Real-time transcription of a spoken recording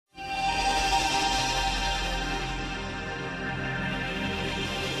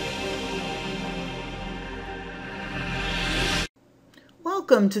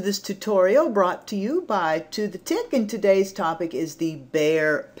Welcome to this tutorial brought to you by To The Tick, and today's topic is the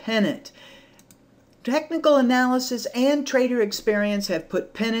bear pennant. Technical analysis and trader experience have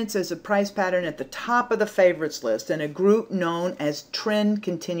put pennants as a price pattern at the top of the favorites list in a group known as trend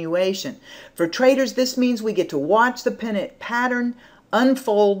continuation. For traders, this means we get to watch the pennant pattern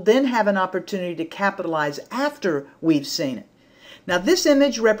unfold, then have an opportunity to capitalize after we've seen it. Now, this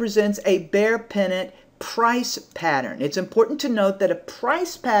image represents a bear pennant price pattern. It's important to note that a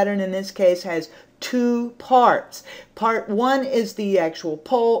price pattern in this case has two parts. Part one is the actual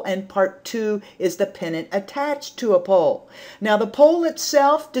pole, and part two is the pennant attached to a pole. Now, the pole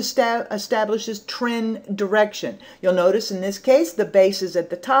itself establishes trend direction. You'll notice in this case the base is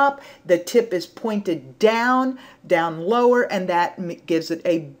at the top, the tip is pointed down lower, and that gives it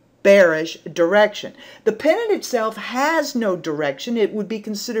a bearish direction. The pennant itself has no direction. It would be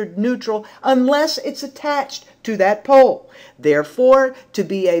considered neutral unless it's attached to that pole. Therefore, to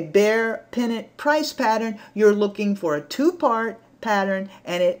be a bear pennant price pattern, you're looking for a two-part pattern,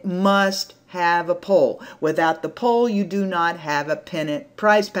 and it must have a pole. Without the pole, you do not have a pennant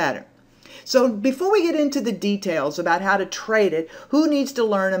price pattern. So before we get into the details about how to trade it, who needs to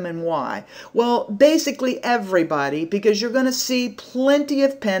learn them and why? Well, basically everybody, because you're going to see plenty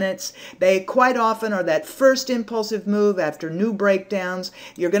of pennants. They quite often are that first impulsive move after new breakdowns.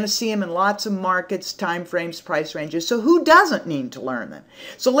 You're going to see them in lots of markets, time frames, price ranges. So who doesn't need to learn them?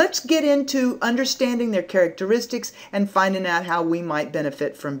 So let's get into understanding their characteristics and finding out how we might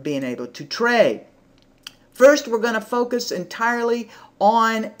benefit from being able to trade. First, we're going to focus entirely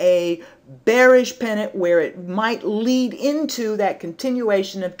on a bearish pennant where it might lead into that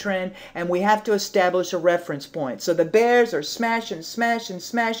continuation of trend, and we have to establish a reference point. So the bears are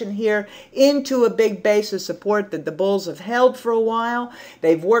smashing here into a big base of support that the bulls have held for a while.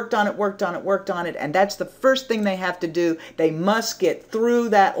 They've worked on it, and that's the first thing they have to do. They must get through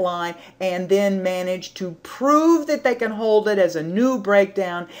that line and then manage to prove that they can hold it as a new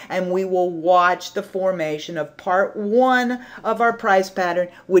breakdown, and we will watch the formation of part one of our price pattern,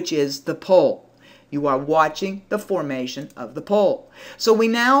 which is the pole. You are watching the formation of the pole. So we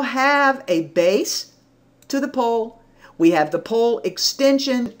now have a base to the pole. We have the pole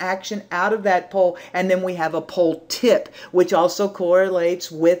extension action out of that pole, and then we have a pole tip, which also correlates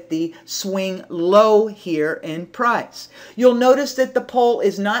with the swing low here in price. You'll notice that the pole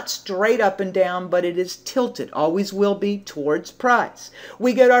is not straight up and down, but it is tilted, always will be, towards price.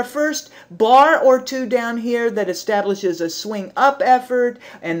 We get our first bar or two down here that establishes a swing up effort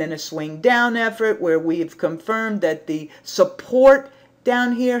and then a swing down effort, where we've confirmed that the support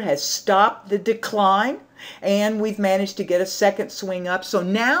down here has stopped the decline, and we've managed to get a second swing up. So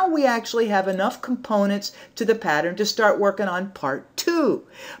now we actually have enough components to the pattern to start working on part two.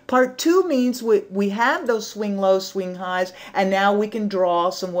 Part two means we have those swing lows, swing highs, and now we can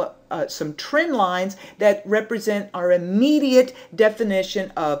draw some trend lines that represent our immediate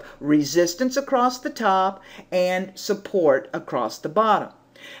definition of resistance across the top and support across the bottom.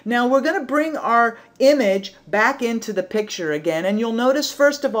 Now we're going to bring our image back into the picture again, and you'll notice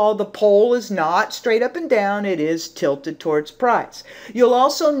first of all the pole is not straight up and down, it is tilted towards price. You'll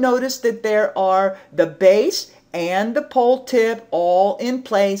also notice that there are the base and the pole tip all in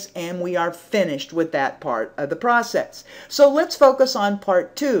place, and we are finished with that part of the process. So let's focus on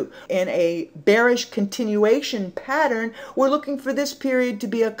part two. In a bearish continuation pattern, we're looking for this period to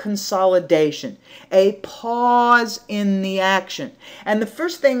be a consolidation, a pause in the action. And the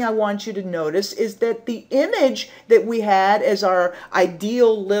first thing I want you to notice is that the image that we had as our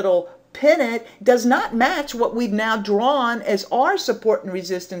ideal little pennant does not match what we've now drawn as our support and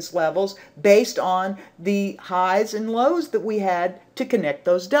resistance levels based on the highs and lows that we had to connect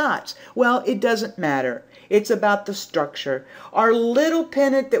those dots. Well, it doesn't matter. It's about the structure. Our little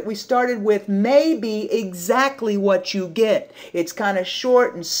pennant that we started with may be exactly what you get. It's kind of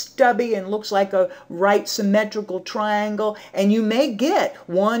short and stubby and looks like a right symmetrical triangle, and you may get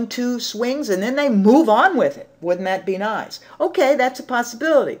 1, 2 swings and then they move on with it. Wouldn't that be nice? Okay, that's a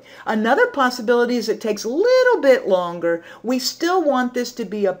possibility. Another possibility is it takes a little bit longer. We still want this to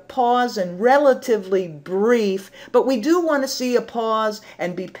be a pause and relatively brief, but we do want to see a pause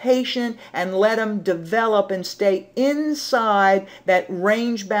and be patient and let them develop and stay inside that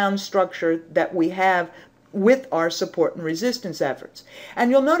range-bound structure that we have with our support and resistance efforts. And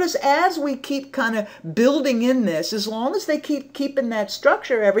you'll notice as we keep kind of building in this, as long as they keep keeping that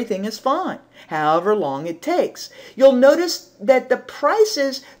structure, everything is fine, however long it takes. You'll notice that the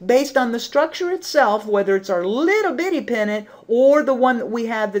prices based on the structure itself, whether it's our little bitty pennant or the one that we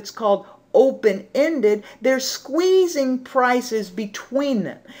have that's called open-ended, they're squeezing prices between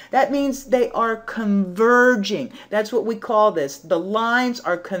them. That means they are converging. That's what we call this. The lines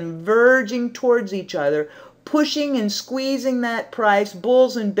are converging towards each other, pushing and squeezing that price,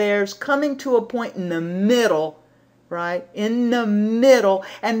 bulls and bears, coming to a point in the middle, right? In the middle,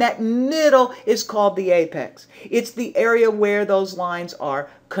 and that middle is called the apex. It's the area where those lines are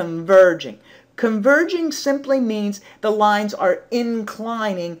converging. Converging simply means the lines are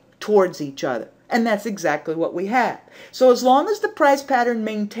inclining towards each other. And that's exactly what we have. So as long as the price pattern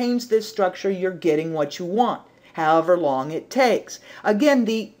maintains this structure, you're getting what you want, however long it takes. Again,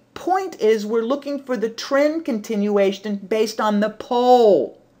 the point is we're looking for the trend continuation based on the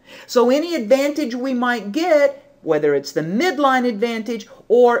pole. So any advantage we might get, whether it's the midline advantage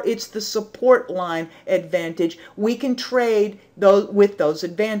or it's the support line advantage, we can trade with those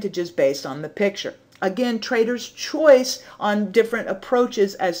advantages based on the picture. Again, trader's choice on different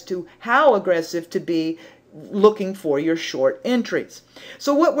approaches as to how aggressive to be looking for your short entries.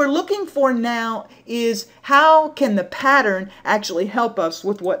 So what we're looking for now is how can the pattern actually help us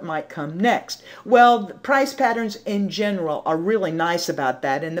with what might come next? Well, the price patterns in general are really nice about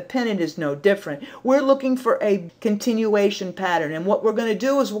that, and the pennant is no different. We're looking for a continuation pattern, and what we're going to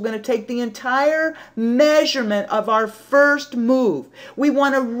do is we're going to take the entire measurement of our first move. We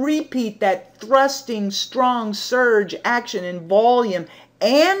want to repeat that thrusting, strong surge action in volume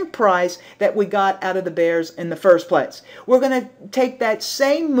and price that we got out of the bears in the first place. We're going to take that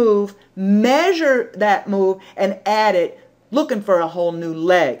same move, measure that move, and add it, looking for a whole new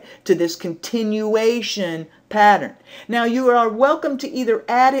leg to this continuation pattern. Now you are welcome to either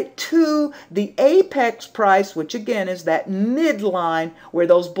add it to the apex price, which again is that midline where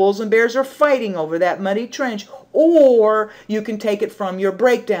those bulls and bears are fighting over that muddy trench, or you can take it from your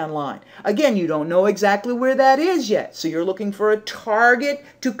breakdown line. Again, you don't know exactly where that is yet, so you're looking for a target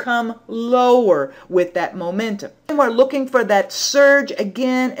to come lower with that momentum. And we're looking for that surge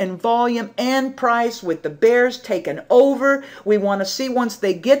again in volume and price with the bears taken over. We want to see once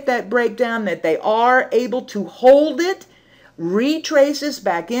they get that breakdown that they are able to hold it. Retraces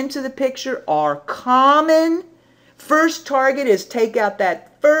back into the picture are common. First target is take out that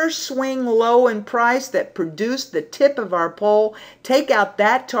first swing low in price that produced the tip of our pole. Take out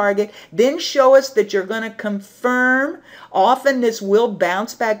that target, then show us that you're going to confirm. Often this will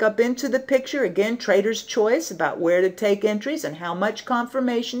bounce back up into the picture. Again, trader's choice about where to take entries and how much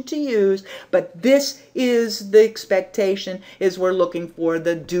confirmation to use. But this is the expectation, is we're looking for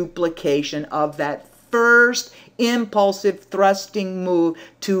the duplication of that first impulsive thrusting move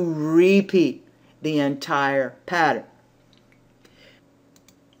to repeat the entire pattern.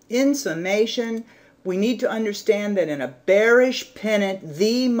 In summation, we need to understand that in a bearish pennant,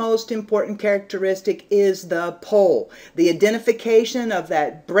 the most important characteristic is the pole. The identification of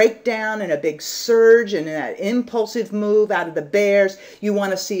that breakdown and a big surge and that impulsive move out of the bears. You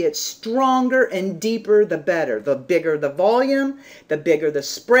want to see it stronger and deeper, the better. The bigger the volume, the bigger the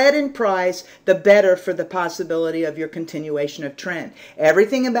spread in price, the better for the possibility of your continuation of trend.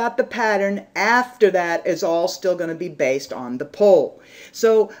 Everything about the pattern after that is all still going to be based on the pole.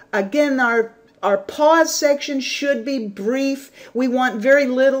 So again, our pause section should be brief. We want very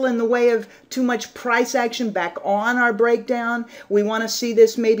little in the way of too much price action back on our breakdown. We want to see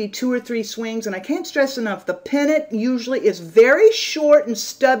this maybe 2 or 3 swings. And I can't stress enough, the pennant usually is very short and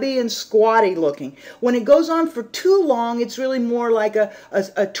stubby and squatty looking. When it goes on for too long, it's really more like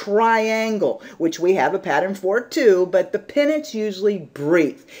a triangle, which we have a pattern for too, but the pennant's usually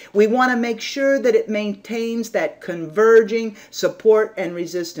brief. We want to make sure that it maintains that converging support and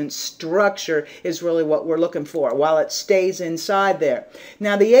resistance structure is really what we're looking for while it stays inside there.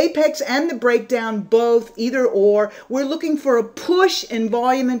 Now the apex and the breakdown, both, either or, we're looking for a push in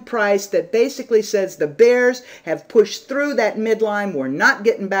volume and price that basically says the bears have pushed through that midline. We're not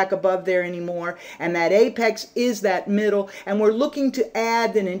getting back above there anymore, and that apex is that middle, and we're looking to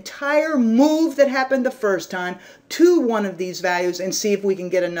add an entire move that happened the first time to one of these values and see if we can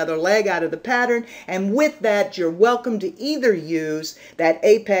get another leg out of the pattern. And with that, you're welcome to either use that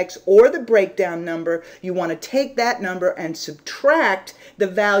apex or the breakdown number. You want to take that number and subtract the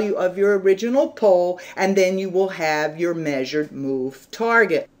value of your original pole, and then you will have your measured move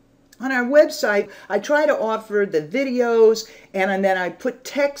target. On our website, I try to offer the videos, and then I put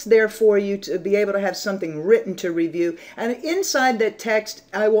text there for you to be able to have something written to review. And inside that text,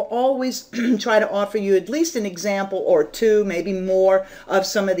 I will always try to offer you at least an example or two, maybe more, of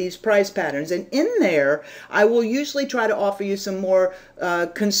some of these price patterns. And in there, I will usually try to offer you some more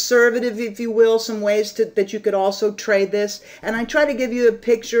conservative, if you will, some ways that you could also trade this. And I try to give you a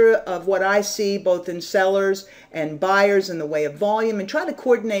picture of what I see both in sellers and buyers in the way of volume, and try to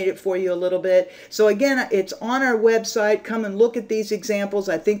coordinate it for for you a little bit. So again, it's on our website. Come and look at these examples.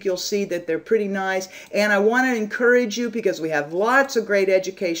 I think you'll see that they're pretty nice. And I want to encourage you, because we have lots of great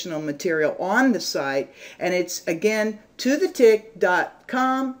educational material on the site. And it's, again,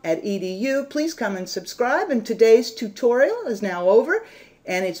 tothetick.com/edu. Please come and subscribe. And today's tutorial is now over.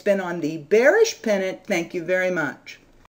 And it's been on the bearish pennant. Thank you very much.